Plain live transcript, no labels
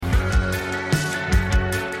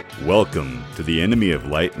Welcome to the Enemy of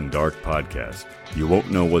Light and Dark podcast. You won't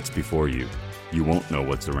know what's before you. You won't know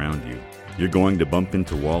what's around you. You're going to bump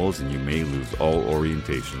into walls and you may lose all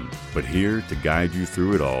orientation. But here to guide you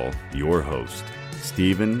through it all, your host,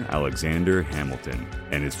 Stephen Alexander Hamilton,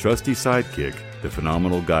 and his trusty sidekick, the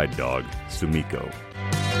phenomenal guide dog, Sumiko.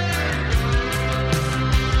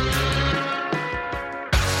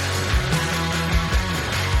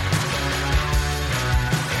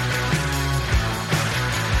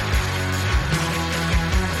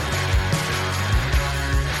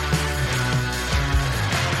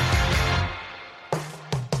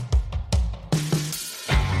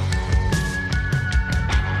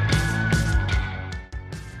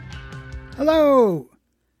 Hello,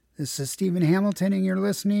 this is Stephen Hamilton, and you're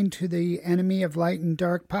listening to the Enemy of Light and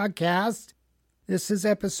Dark podcast. This is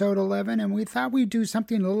episode 11, and we thought we'd do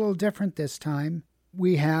something a little different this time.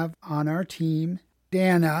 We have on our team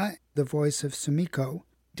Danna, the voice of Sumiko.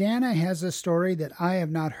 Danna has a story that I have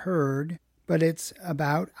not heard, but it's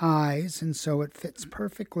about eyes, and so it fits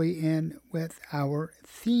perfectly in with our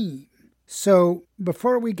theme. So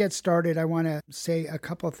before we get started, I want to say a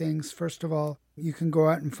couple things. First of all, you can go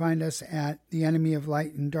out and find us at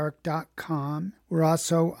theenemyoflightanddark.com. We're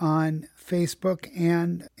also on Facebook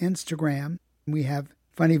and Instagram. We have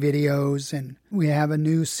funny videos, and we have a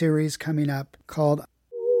new series coming up called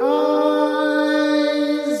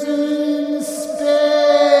Eyes in Space.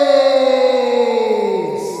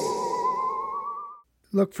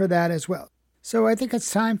 Look for that as well. So I think it's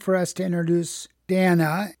time for us to introduce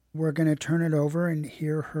Danna. We're going to turn it over and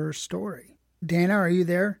hear her story. Danna, are you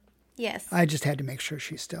there? Yes. I just had to make sure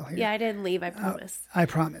she's still here. Yeah, I didn't leave, I promise. I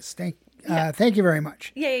promise. Thank you very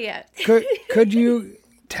much. Yeah. Could you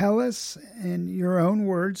tell us in your own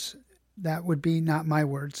words, that would be not my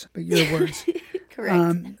words, but your words,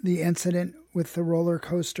 Correct. The incident with the roller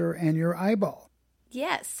coaster and your eyeball?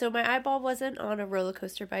 Yes, so my eyeball wasn't on a roller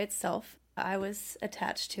coaster by itself. I was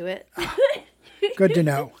attached to it. Good to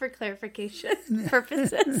know. For clarification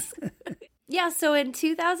purposes. Yeah, so in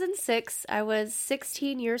 2006, I was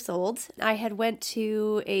 16 years old. I had went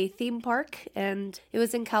to a theme park, and it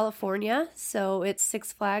was in California, so it's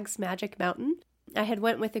Six Flags Magic Mountain. I had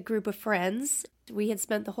went with a group of friends. We had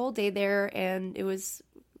spent the whole day there, and it was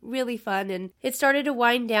really fun, and it started to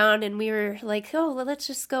wind down, and we were like, oh, well, let's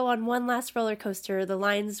just go on one last roller coaster. The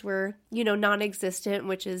lines were, non-existent,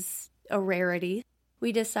 which is a rarity.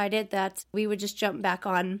 We decided that we would just jump back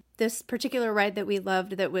on this particular ride that we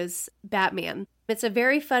loved that was Batman. It's a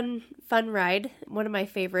very fun ride. One of my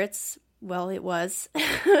favorites. Well, it was.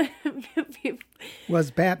 Was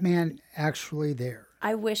Batman actually there?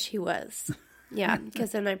 I wish he was. Yeah,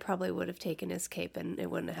 because then I probably would have taken his cape and it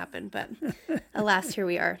wouldn't have happened. But alas, here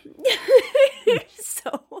we are.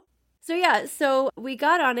 So we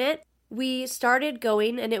got on it. We started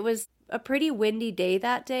going, and it was a pretty windy day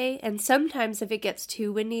that day, and sometimes if it gets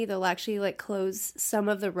too windy, they'll actually close some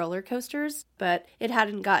of the roller coasters, but it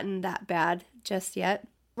hadn't gotten that bad just yet.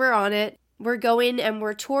 We're on it, we're going, and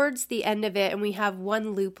we're towards the end of it, and we have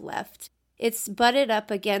one loop left. It's butted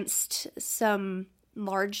up against some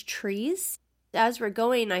large trees. As we're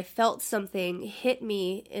going, I felt something hit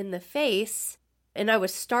me in the face, and I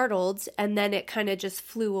was startled, and then it kind of just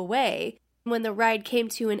flew away. When the ride came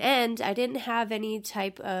to an end, I didn't have any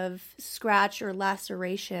type of scratch or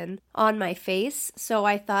laceration on my face, so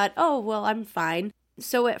I thought, oh, well, I'm fine.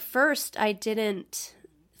 So at first, I didn't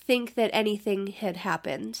think that anything had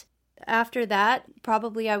happened. After that,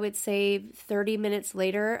 probably I would say 30 minutes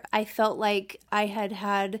later, I felt like I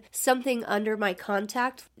had something under my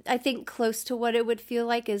contact. I think close to what it would feel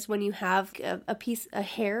like is when you have a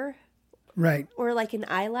hair. Right. Or like an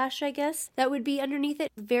eyelash, I guess, that would be underneath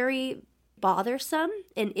it. Very bothersome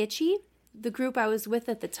and itchy. The group I was with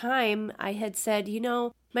at the time, I had said,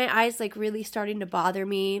 my eyes really starting to bother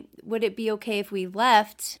me. Would it be okay if we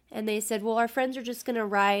left? And they said, well, our friends are just going to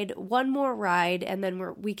ride one more ride and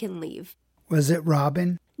then we can leave. Was it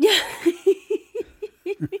Robin? Yeah.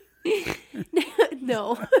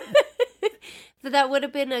 No. But that would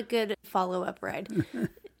have been a good follow-up ride.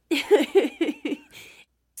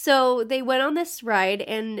 So they went on this ride,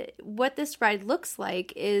 and what this ride looks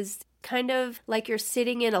like is kind of like you're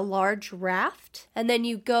sitting in a large raft, and then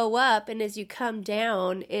you go up, and as you come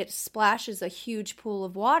down, it splashes a huge pool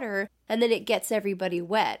of water, and then it gets everybody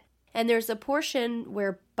wet. And there's a portion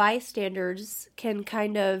where bystanders can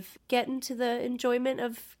kind of get into the enjoyment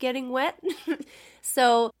of getting wet.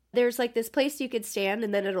 So there's this place you could stand,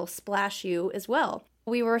 and then it'll splash you as well.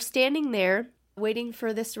 We were standing there waiting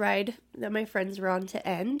for this ride that my friends were on to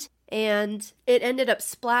end, and it ended up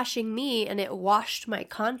splashing me, and it washed my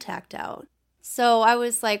contact out. So I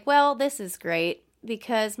was like, well, this is great.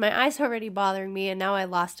 because my eye's already bothering me and now I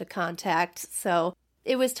lost a contact. So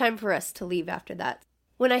it was time for us to leave after that.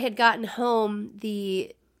 When I had gotten home,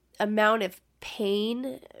 the amount of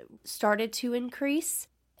pain started to increase.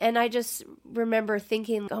 And I just remember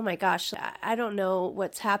thinking, oh my gosh, I don't know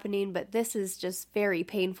what's happening, but this is just very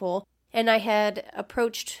painful. And I had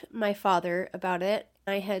approached my father about it.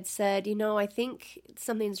 I had said, I think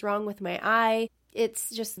something's wrong with my eye. It's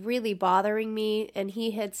just really bothering me. And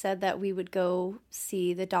he had said that we would go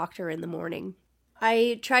see the doctor in the morning.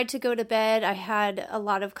 I tried to go to bed. I had a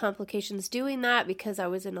lot of complications doing that because I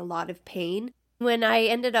was in a lot of pain. When I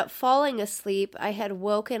ended up falling asleep, I had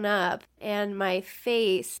woken up and my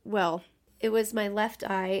face, it was my left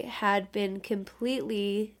eye, had been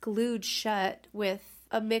completely glued shut with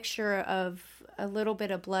a mixture of a little bit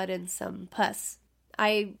of blood and some pus.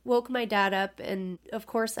 I woke my dad up and of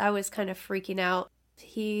course I was kind of freaking out.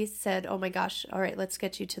 He said, oh my gosh, all right, let's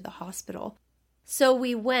get you to the hospital. So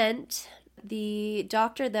we went. The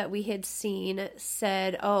doctor that we had seen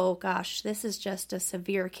said, oh gosh, this is just a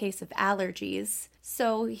severe case of allergies.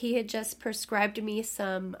 So he had just prescribed me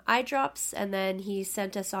some eye drops and then he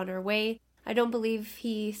sent us on our way. I don't believe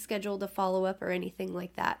he scheduled a follow-up or anything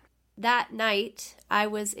like that. That night, I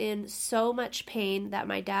was in so much pain that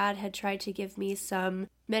my dad had tried to give me some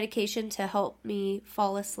medication to help me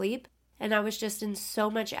fall asleep. And I was just in so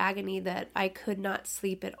much agony that I could not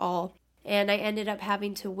sleep at all. And I ended up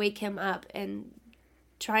having to wake him up and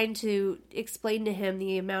trying to explain to him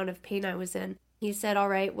the amount of pain I was in. He said, all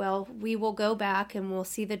right, well, we will go back and we'll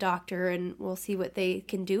see the doctor and we'll see what they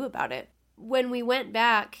can do about it. When we went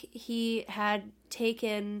back, he had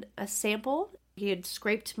taken a sample. He had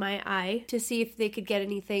scraped my eye to see if they could get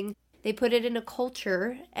anything. They put it in a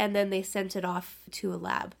culture and then they sent it off to a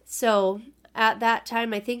lab. So at that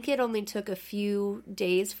time, I think it only took a few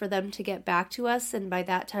days for them to get back to us. And by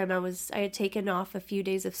that time, I had taken off a few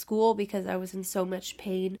days of school because I was in so much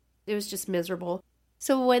pain. It was just miserable.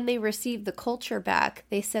 So when they received the culture back,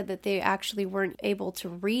 they said that they actually weren't able to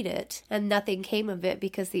read it and nothing came of it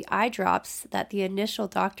because the eye drops that the initial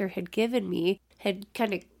doctor had given me had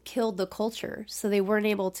kind of killed the culture. So they weren't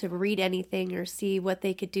able to read anything or see what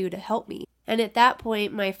they could do to help me. And at that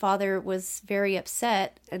point, my father was very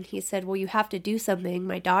upset and he said, well, you have to do something.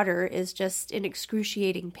 My daughter is just in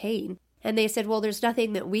excruciating pain. And they said, well, there's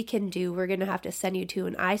nothing that we can do. We're going to have to send you to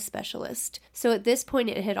an eye specialist. So at this point,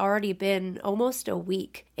 it had already been almost a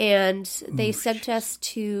week. And they sent us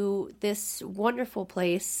to this wonderful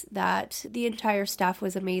place that the entire staff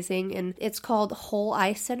was amazing. And it's called Whole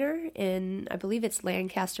Eye Center in, I believe it's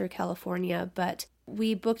Lancaster, California. But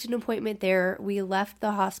we booked an appointment there. We left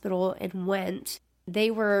the hospital and went.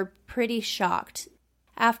 They were pretty shocked.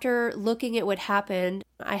 After looking at what happened,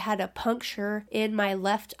 I had a puncture in my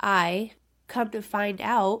left eye. Come to find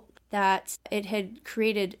out that it had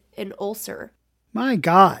created an ulcer. My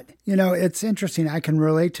God. It's interesting. I can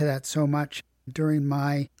relate to that so much. During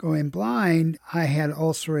my going blind, I had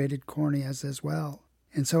ulcerated corneas as well.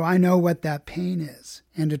 And so I know what that pain is.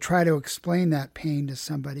 And to try to explain that pain to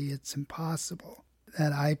somebody, it's impossible.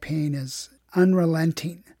 That eye pain is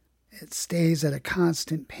unrelenting. It stays at a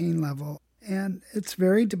constant pain level. And it's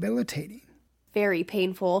very debilitating. Very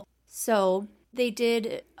painful. So they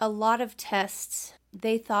did a lot of tests.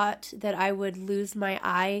 They thought that I would lose my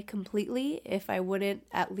eye completely if I wouldn't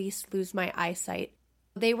at least lose my eyesight.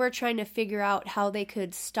 They were trying to figure out how they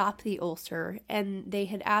could stop the ulcer, and they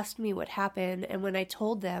had asked me what happened. And when I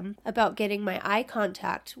told them about getting my eye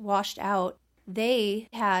contact washed out, they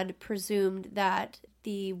had presumed that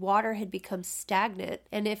the water had become stagnant,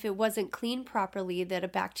 and if it wasn't cleaned properly, that a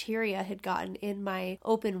bacteria had gotten in my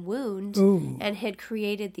open wound and had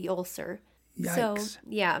created the ulcer. Yikes. So,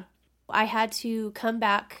 yeah, I had to come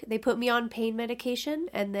back. They put me on pain medication,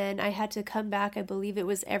 and then I had to come back, I believe it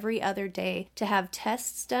was every other day, to have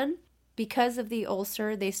tests done. Because of the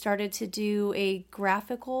ulcer, they started to do a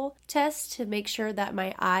graphical test to make sure that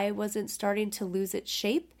my eye wasn't starting to lose its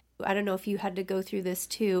shape. I don't know if you had to go through this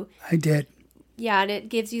too. I did. Yeah, and it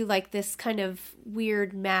gives you like this kind of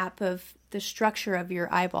weird map of the structure of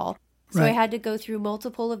your eyeball. So right. I had to go through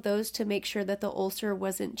multiple of those to make sure that the ulcer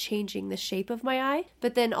wasn't changing the shape of my eye.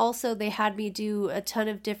 But then also they had me do a ton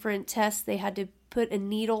of different tests. They had to put a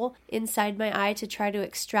needle inside my eye to try to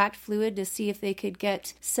extract fluid to see if they could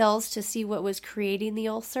get cells to see what was creating the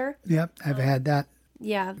ulcer. Yep, I've had that.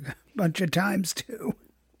 Yeah. A bunch of times too.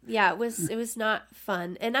 Yeah, it was not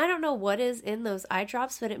fun. And I don't know what is in those eye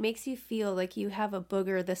drops, but it makes you feel like you have a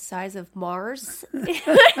booger the size of Mars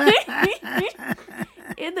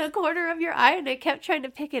in the corner of your eye. And I kept trying to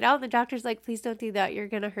pick it out. And the doctor's like, please don't do that. You're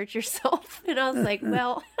going to hurt yourself. And I was like,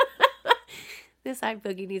 well, this eye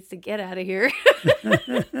boogie needs to get out of here.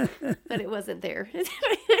 But it wasn't there.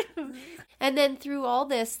 And then through all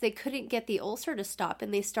this, they couldn't get the ulcer to stop,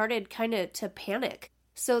 and they started kind of to panic.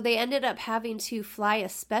 So they ended up having to fly a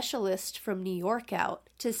specialist from New York out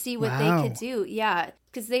to see what they could do. Yeah,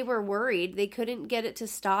 because they were worried. They couldn't get it to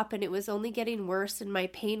stop, and it was only getting worse, and my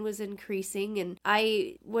pain was increasing, and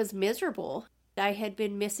I was miserable. I had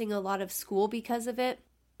been missing a lot of school because of it.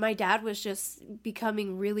 My dad was just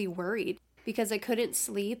becoming really worried because I couldn't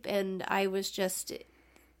sleep, and I was just,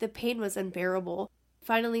 the pain was unbearable.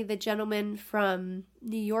 Finally, the gentleman from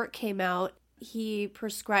New York came out. He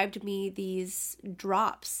prescribed me these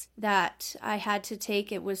drops that I had to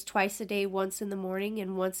take. It was twice a day, once in the morning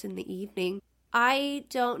and once in the evening. I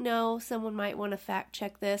don't know, someone might want to fact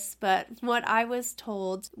check this, but what I was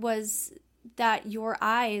told was that your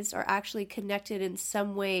eyes are actually connected in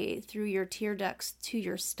some way through your tear ducts to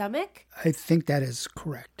your stomach. I think that is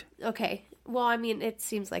correct. Okay. Well, I mean, it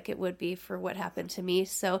seems like it would be for what happened to me.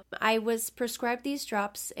 So I was prescribed these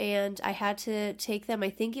drops and I had to take them. I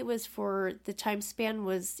think it was for the time span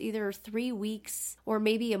was either 3 weeks or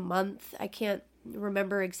maybe a month. I can't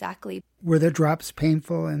remember exactly. Were the drops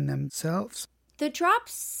painful in themselves? The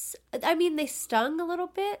drops, I mean, they stung a little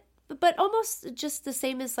bit, but almost just the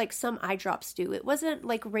same as like some eye drops do. It wasn't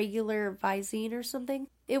like regular Visine or something.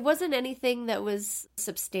 It wasn't anything that was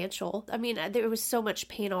substantial. I mean, there was so much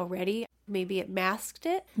pain already. Maybe it masked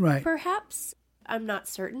it, right? Perhaps. I'm not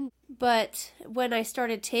certain. But when I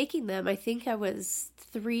started taking them, I think I was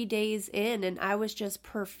 3 days in and I was just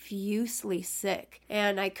profusely sick.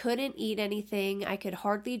 And I couldn't eat anything. I could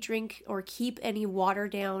hardly drink or keep any water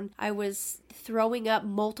down. I was throwing up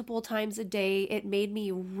multiple times a day. It made me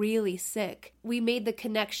really sick. We made the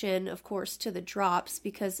connection, of course, to the drops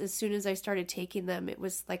because as soon as I started taking them, it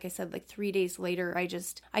was, like I said, like 3 days later,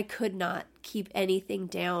 I could not keep anything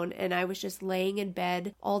down. And I was just laying in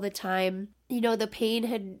bed all the time. You know, the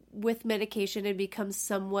pain with medication had become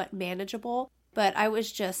somewhat manageable, but I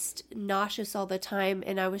was just nauseous all the time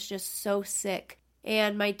and I was just so sick.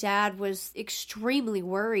 And my dad was extremely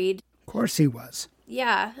worried. Of course he was.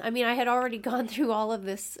 Yeah. I mean, I had already gone through all of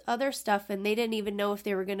this other stuff and they didn't even know if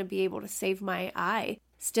they were going to be able to save my eye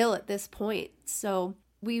still at this point. So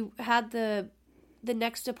we had the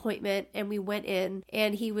next appointment and we went in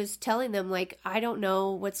and he was telling them like, I don't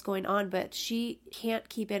know what's going on, but she can't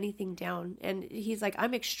keep anything down. And he's like,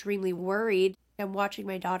 I'm extremely worried. I'm watching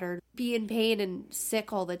my daughter be in pain and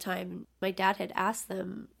sick all the time. My dad had asked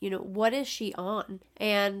them, you know, what is she on?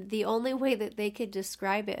 And the only way that they could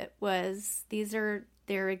describe it was, these are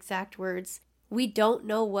their exact words, we don't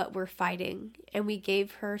know what we're fighting. And we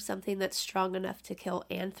gave her something that's strong enough to kill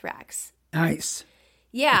anthrax. Nice.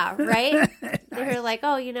 Yeah, right? Nice. They're like,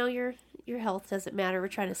 oh, you know, your health doesn't matter. We're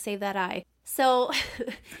trying to save that eye. So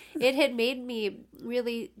it had made me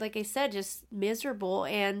really, like I said, just miserable.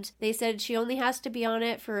 And they said she only has to be on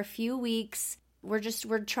it for a few weeks. We're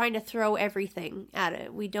trying to throw everything at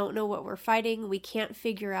it. We don't know what we're fighting. We can't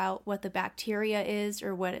figure out what the bacteria is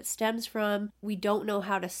or what it stems from. We don't know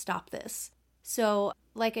how to stop this. So,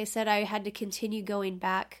 like I said, I had to continue going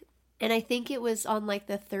back. And I think it was on like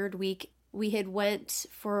the third week, we had went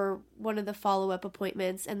for one of the follow-up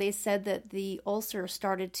appointments and they said that the ulcer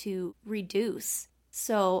started to reduce.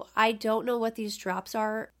 So I don't know what these drops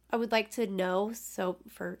are. I would like to know. So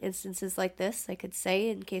for instances like this, I could say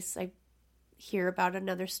in case I hear about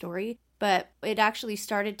another story, but it actually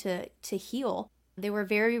started to heal. They were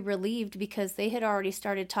very relieved because they had already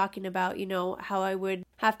started talking about, you know, how I would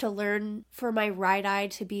have to learn for my right eye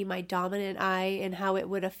to be my dominant eye and how it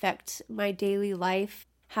would affect my daily life,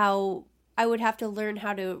 how I would have to learn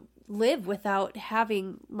how to live without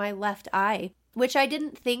having my left eye, which I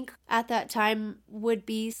didn't think at that time would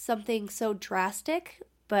be something so drastic,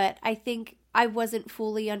 but I think I wasn't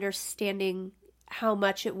fully understanding how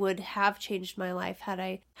much it would have changed my life had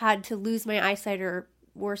I had to lose my eyesight or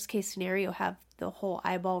worst case scenario, have the whole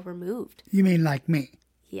eyeball removed. You mean like me?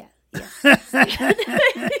 Yeah. Yes.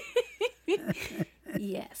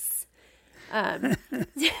 Yes.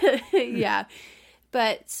 Yeah.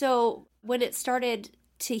 But so when it started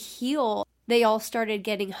to heal, they all started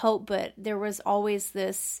getting hope, but there was always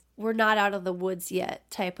this, we're not out of the woods yet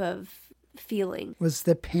type of feeling. Was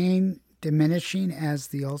the pain diminishing as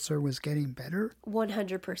the ulcer was getting better?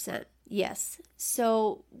 100%. Yes.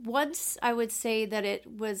 So once I would say that it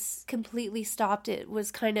was completely stopped, it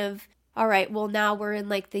was kind of, all right, well, now we're in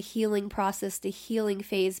like the healing process, the healing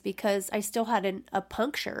phase, because I still had a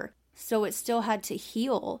puncture. So it still had to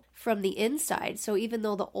heal from the inside. So even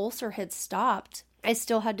though the ulcer had stopped, I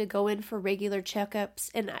still had to go in for regular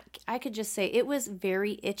checkups, and I could just say it was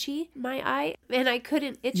very itchy, my eye, and I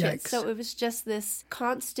couldn't itch it. So it was just this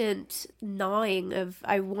constant gnawing of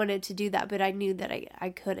I wanted to do that, but I knew that I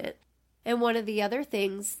couldn't. And one of the other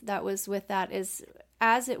things that was with that is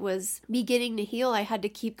as it was beginning to heal, I had to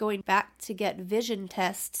keep going back to get vision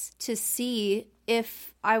tests to see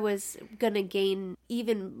if I was going to gain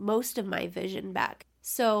even most of my vision back.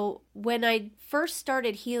 So when I first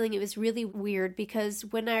started healing, it was really weird because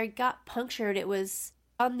when I got punctured, it was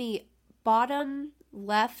on the bottom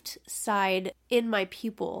left side in my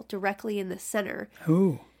pupil, directly in the center.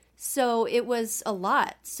 Ooh. So it was a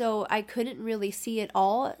lot. So I couldn't really see it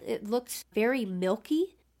all. It looked very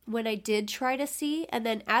milky when I did try to see. And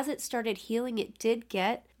then as it started healing, it did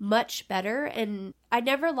get much better. And I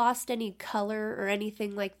never lost any color or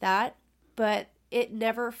anything like that, but it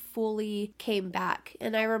never fully came back.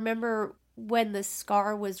 And I remember when the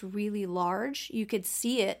scar was really large, you could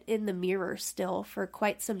see it in the mirror still for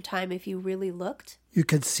quite some time if you really looked. You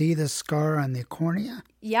could see the scar on the cornea?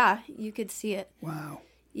 Yeah, you could see it. Wow.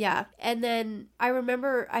 Yeah. And then I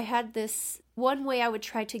remember I had this one way I would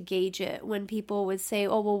try to gauge it when people would say,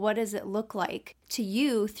 oh, well, what does it look like to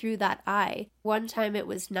you through that eye? One time it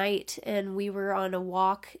was night and we were on a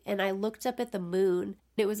walk and I looked up at the moon.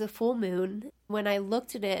 It was a full moon. When I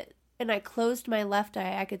looked at it and I closed my left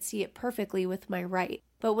eye, I could see it perfectly with my right.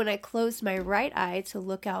 But when I closed my right eye to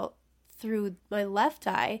look out through my left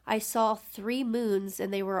eye, I saw 3 moons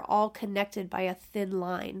and they were all connected by a thin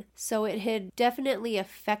line. So it had definitely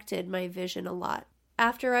affected my vision a lot.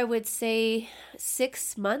 After I would say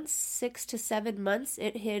 6 to 7 months,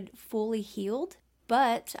 it had fully healed.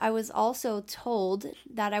 But I was also told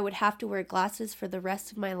that I would have to wear glasses for the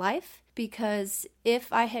rest of my life because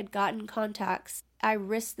if I had gotten contacts, I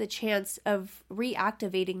risked the chance of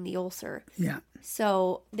reactivating the ulcer. Yeah.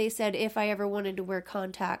 So they said if I ever wanted to wear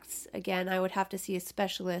contacts again, I would have to see a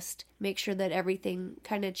specialist, make sure that everything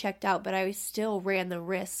kind of checked out. But I still ran the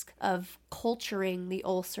risk of culturing the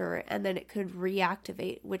ulcer and then it could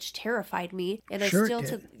reactivate, which terrified me. And Sure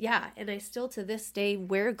I still to this day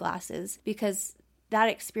wear glasses because that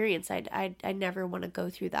experience, I never want to go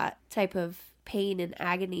through that type of pain and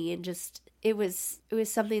agony, and just it was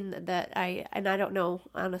something that I don't know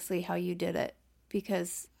honestly how you did it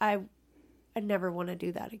because I never want to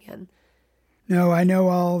do that again. No, I know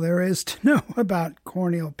all there is to know about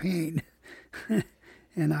corneal pain,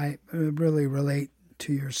 and I really relate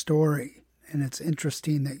to your story. And it's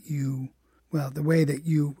interesting that the way that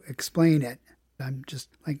you explain it, I'm just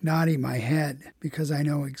like nodding my head because I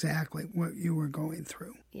know exactly what you were going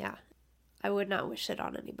through. Yeah, I would not wish it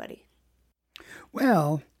on anybody.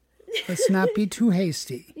 Well, let's not be too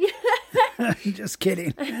hasty. Just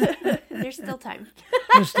kidding. There's still time.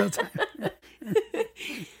 There's still time.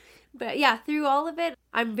 But yeah, through all of it,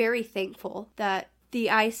 I'm very thankful that the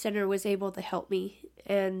eye center was able to help me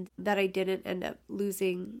and that I didn't end up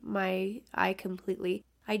losing my eye completely.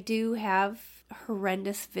 I do have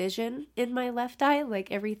horrendous vision in my left eye.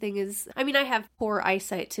 Like everything is, I have poor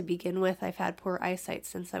eyesight to begin with. I've had poor eyesight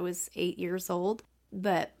since I was 8 years old,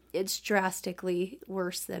 but it's drastically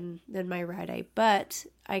worse than my right eye, but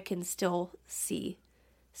I can still see.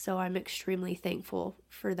 So I'm extremely thankful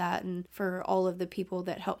for that and for all of the people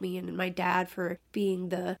that helped me and my dad for being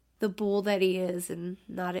the bull that he is and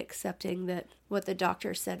not accepting that what the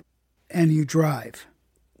doctor said. And you drive?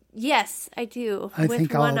 Yes, I do.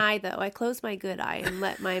 With one eye, though. I close my good eye and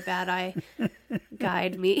let my bad eye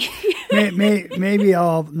guide me. Maybe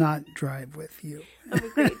I'll not drive with you. I'm a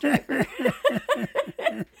great driver.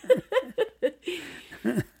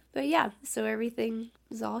 But yeah, so everything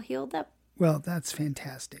is all healed up. Well, that's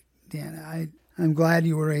fantastic, Danna. I'm glad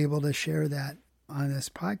you were able to share that on this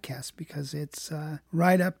podcast because it's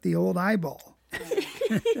right up the old eyeball,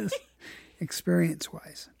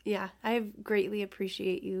 experience-wise. Yeah, I greatly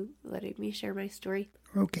appreciate you letting me share my story.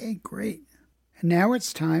 Okay, great. And now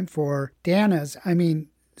it's time for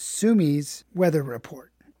Sumi's weather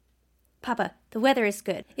report. Papa, the weather is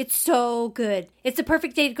good. It's so good. It's the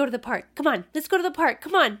perfect day to go to the park. Come on, let's go to the park.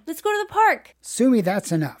 Come on, let's go to the park. Sumi,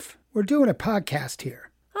 that's enough. We're doing a podcast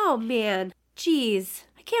here. Oh, man. Jeez.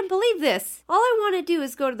 I can't believe this. All I want to do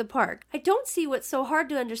is go to the park. I don't see what's so hard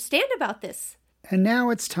to understand about this. And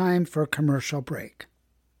now it's time for a commercial break.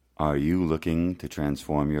 Are you looking to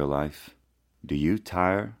transform your life? Do you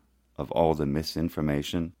tire of all the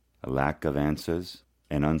misinformation, a lack of answers,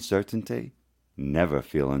 and uncertainty? Never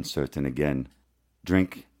feel uncertain again.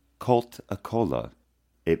 Drink Colt-A-Cola.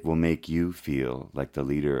 It will make you feel like the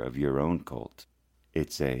leader of your own cult.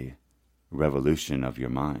 It's a revolution of your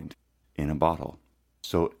mind in a bottle.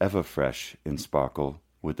 So ever fresh in sparkle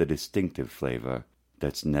with a distinctive flavor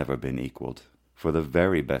that's never been equaled. For the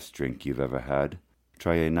very best drink you've ever had,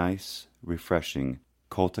 try a nice, refreshing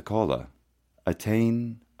Coca-Cola.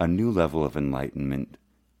 Attain a new level of enlightenment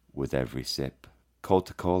with every sip.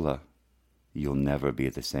 Coca-Cola. You'll never be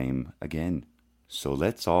the same again. So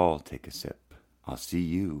let's all take a sip. I'll see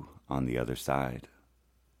you on the other side.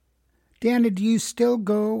 Danna, do you still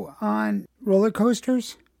go on roller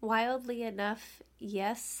coasters? Wildly enough,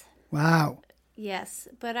 yes. Wow. Yes,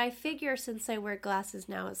 but I figure since I wear glasses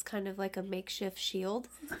now, it's kind of like a makeshift shield.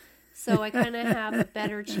 So I kind of have a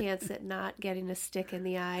better chance at not getting a stick in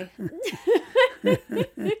the eye.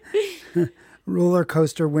 Roller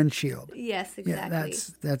coaster windshield. Yes, exactly. Yeah,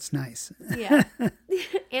 that's nice. Yeah.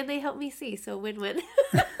 And they help me see, so win-win.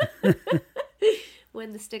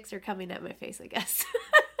 When the sticks are coming at my face, I guess.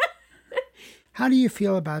 How do you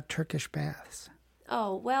feel about Turkish baths?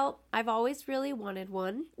 Oh, well, I've always really wanted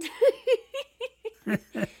one.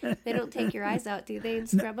 They don't take your eyes out, do they, and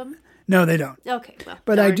scrub them? No, they don't. Okay, well.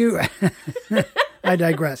 But darn. I do. I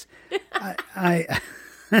digress.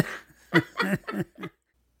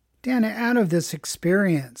 Danna, out of this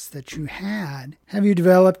experience that you had, have you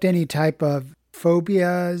developed any type of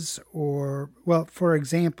phobias or, well, for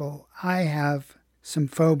example, I have some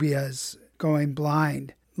phobias going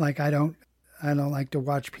blind. Like I don't like to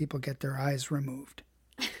watch people get their eyes removed.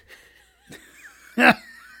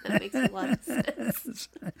 That makes a lot of sense.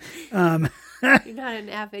 You're not an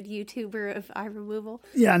avid YouTuber of eye removal?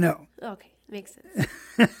 Yeah, no. Okay, makes sense.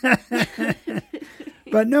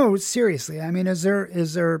 But no, seriously, I mean, is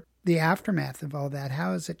there the aftermath of all that?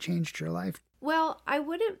 How has it changed your life? Well, I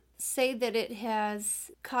wouldn't say that it has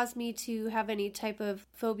caused me to have any type of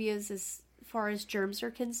phobias as far as germs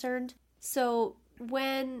are concerned. So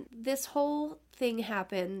when this whole thing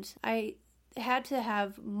happened, I had to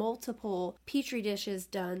have multiple petri dishes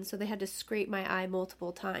done, so they had to scrape my eye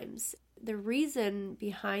multiple times. The reason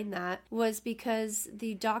behind that was because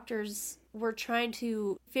the doctors were trying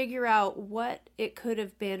to figure out what it could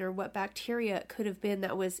have been or what bacteria it could have been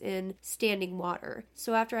that was in standing water.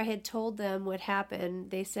 So after I had told them what happened,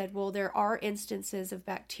 they said, well, there are instances of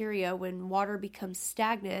bacteria when water becomes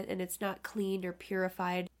stagnant and it's not cleaned or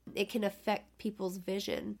purified. It can affect people's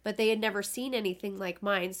vision, but they had never seen anything like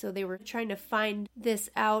mine. So they were trying to find this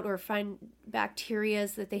out or find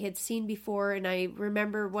bacterias that they had seen before. And I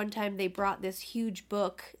remember one time they brought this huge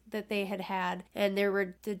book that they had, and there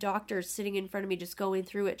were the doctors sitting in front of me just going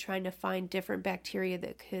through it, trying to find different bacteria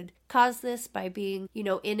that could cause this by being,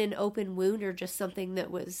 in an open wound or just something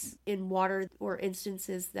that was in water, or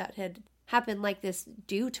instances that had happened like this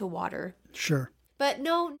due to water. Sure. But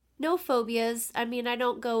no phobias. I mean, I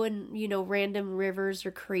don't go in, random rivers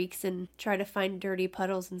or creeks and try to find dirty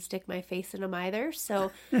puddles and stick my face in them either.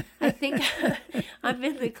 So I think I'm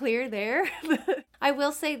in the clear there. I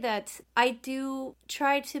will say that I do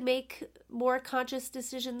try to make more conscious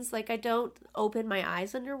decisions. Like I don't open my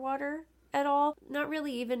eyes underwater at all. Not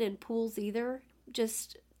really even in pools either.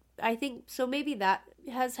 Just, I think, so maybe that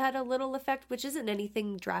has had a little effect, which isn't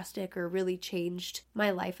anything drastic or really changed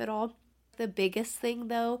my life at all. The biggest thing,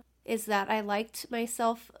 though, is that I liked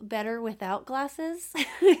myself better without glasses.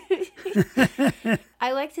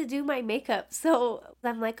 I like to do my makeup, so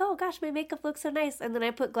I'm like, oh gosh, my makeup looks so nice. And then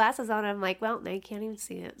I put glasses on, and I'm like, well, now you can't even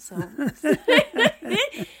see it. So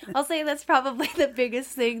I'll say that's probably the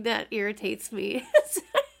biggest thing that irritates me.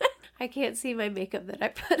 I can't see my makeup that I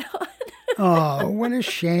put on. Oh, what a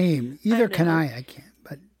shame. Either can I. I can't,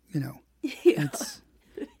 but, Yeah.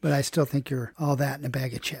 But I still think you're all that in a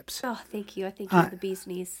bag of chips. Oh, thank you. I think you're the bee's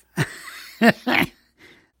knees.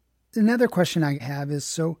 Another question I have is,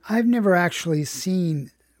 so I've never actually seen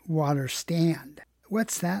water stand.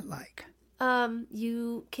 What's that like?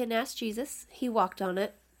 You can ask Jesus. He walked on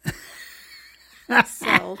it.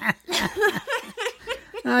 So.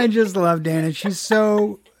 I just love Danna. She's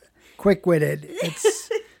so quick-witted.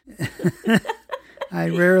 I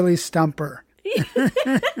rarely stump her.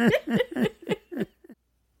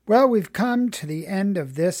 Well, we've come to the end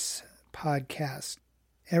of this podcast.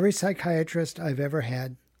 Every psychiatrist I've ever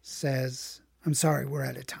had says, I'm sorry, we're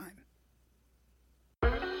out of time.